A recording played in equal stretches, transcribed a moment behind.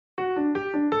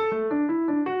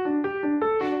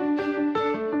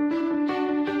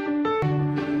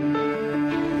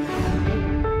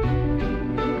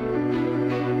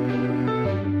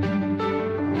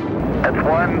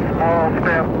One small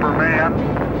step for man,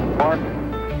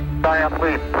 one giant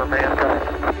leap for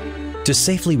mankind. To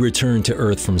safely return to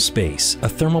Earth from space, a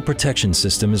thermal protection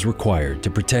system is required to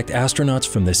protect astronauts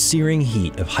from the searing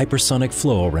heat of hypersonic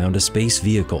flow around a space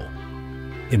vehicle.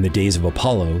 In the days of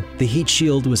Apollo, the heat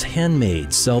shield was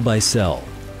handmade cell by cell.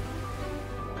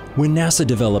 When NASA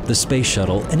developed the space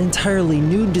shuttle, an entirely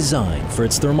new design for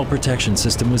its thermal protection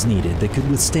system was needed that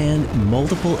could withstand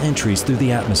multiple entries through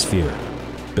the atmosphere.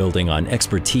 Building on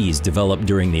expertise developed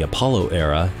during the Apollo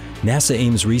era, NASA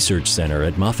Ames Research Center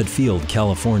at Moffett Field,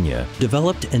 California,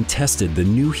 developed and tested the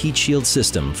new heat shield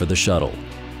system for the shuttle.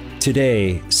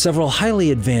 Today, several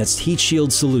highly advanced heat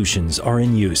shield solutions are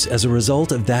in use as a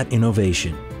result of that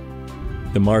innovation.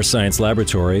 The Mars Science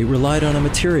Laboratory relied on a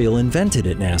material invented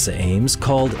at NASA Ames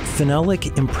called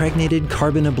phenolic impregnated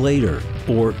carbon ablator,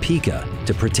 or PICA,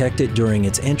 to protect it during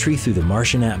its entry through the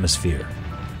Martian atmosphere.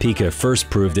 PICA first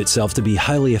proved itself to be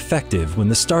highly effective when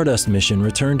the Stardust mission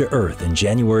returned to Earth in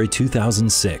January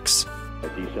 2006.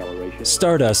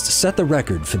 Stardust set the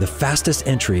record for the fastest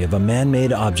entry of a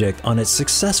man-made object on its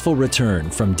successful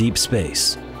return from deep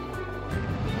space.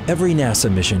 Every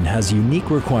NASA mission has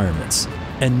unique requirements,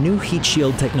 and new heat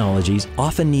shield technologies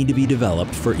often need to be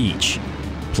developed for each.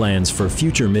 Plans for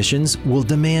future missions will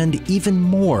demand even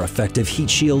more effective heat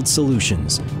shield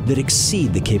solutions that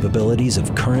exceed the capabilities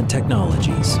of current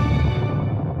technologies.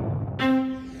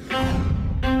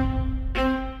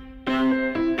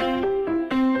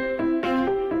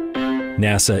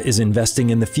 NASA is investing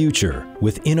in the future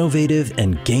with innovative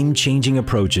and game-changing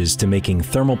approaches to making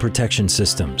thermal protection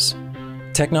systems.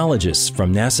 Technologists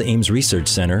from NASA Ames Research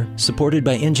Center, supported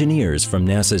by engineers from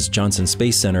NASA's Johnson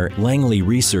Space Center, Langley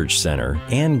Research Center,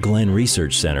 and Glenn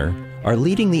Research Center, are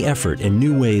leading the effort in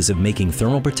new ways of making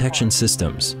thermal protection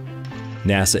systems.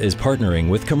 NASA is partnering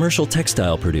with commercial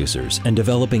textile producers and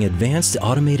developing advanced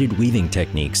automated weaving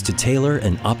techniques to tailor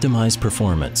and optimize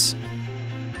performance.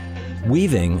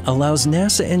 Weaving allows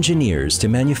NASA engineers to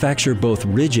manufacture both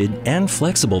rigid and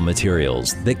flexible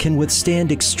materials that can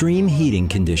withstand extreme heating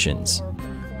conditions.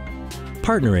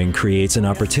 Partnering creates an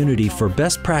opportunity for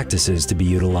best practices to be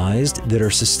utilized that are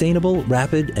sustainable,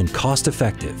 rapid, and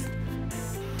cost-effective.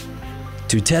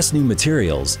 To test new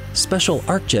materials, special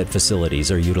ArcJet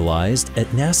facilities are utilized at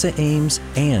NASA Ames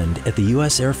and at the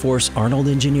U.S. Air Force Arnold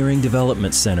Engineering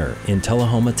Development Center in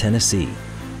Tullahoma, Tennessee.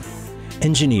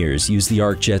 Engineers use the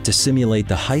ArcJet to simulate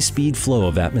the high-speed flow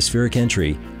of atmospheric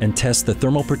entry and test the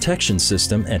thermal protection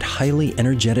system at highly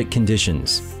energetic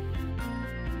conditions.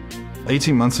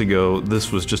 18 months ago,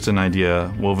 this was just an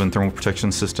idea, woven thermal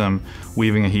protection system,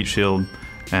 weaving a heat shield,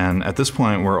 and at this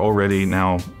point we're already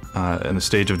now in a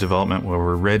stage of development where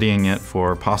we're readying it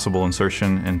for possible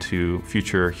insertion into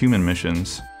future human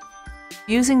missions.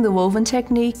 Using the woven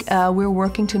technique, we're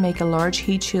working to make a large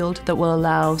heat shield that will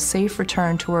allow safe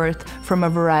return to Earth from a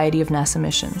variety of NASA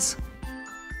missions.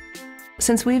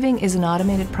 Since weaving is an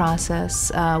automated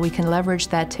process, we can leverage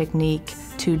that technique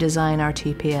to design our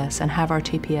TPS and have our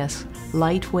TPS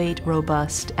lightweight,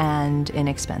 robust, and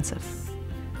inexpensive.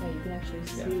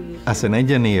 As an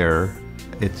engineer,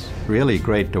 it's really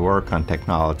great to work on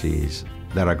technologies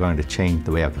that are going to change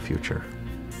the way of the future.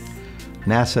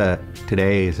 NASA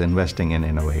today is investing in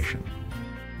innovation.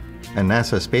 And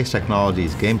NASA's Space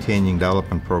Technologies Game-Changing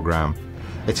Development Program,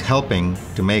 it's helping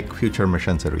to make future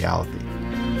missions a reality.